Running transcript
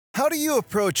How do you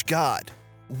approach God?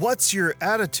 What's your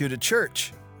attitude at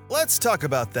church? Let's talk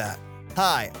about that.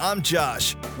 Hi, I'm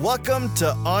Josh. Welcome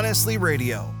to Honestly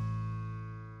Radio.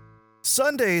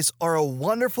 Sundays are a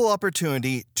wonderful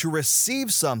opportunity to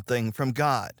receive something from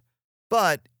God,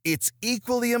 but it's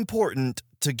equally important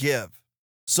to give.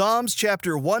 Psalms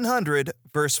chapter 100,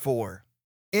 verse 4.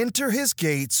 Enter his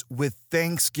gates with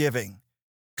thanksgiving.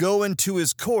 Go into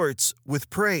his courts with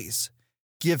praise.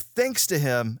 Give thanks to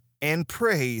him and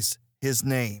praise his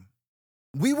name.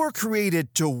 We were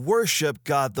created to worship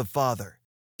God the Father.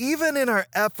 Even in our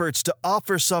efforts to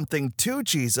offer something to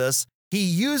Jesus, he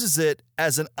uses it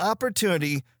as an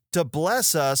opportunity to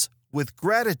bless us with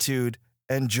gratitude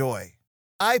and joy.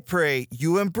 I pray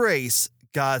you embrace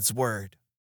God's Word.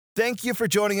 Thank you for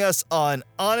joining us on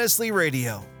Honestly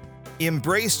Radio.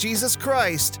 Embrace Jesus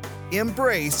Christ.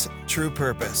 Embrace true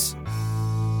purpose.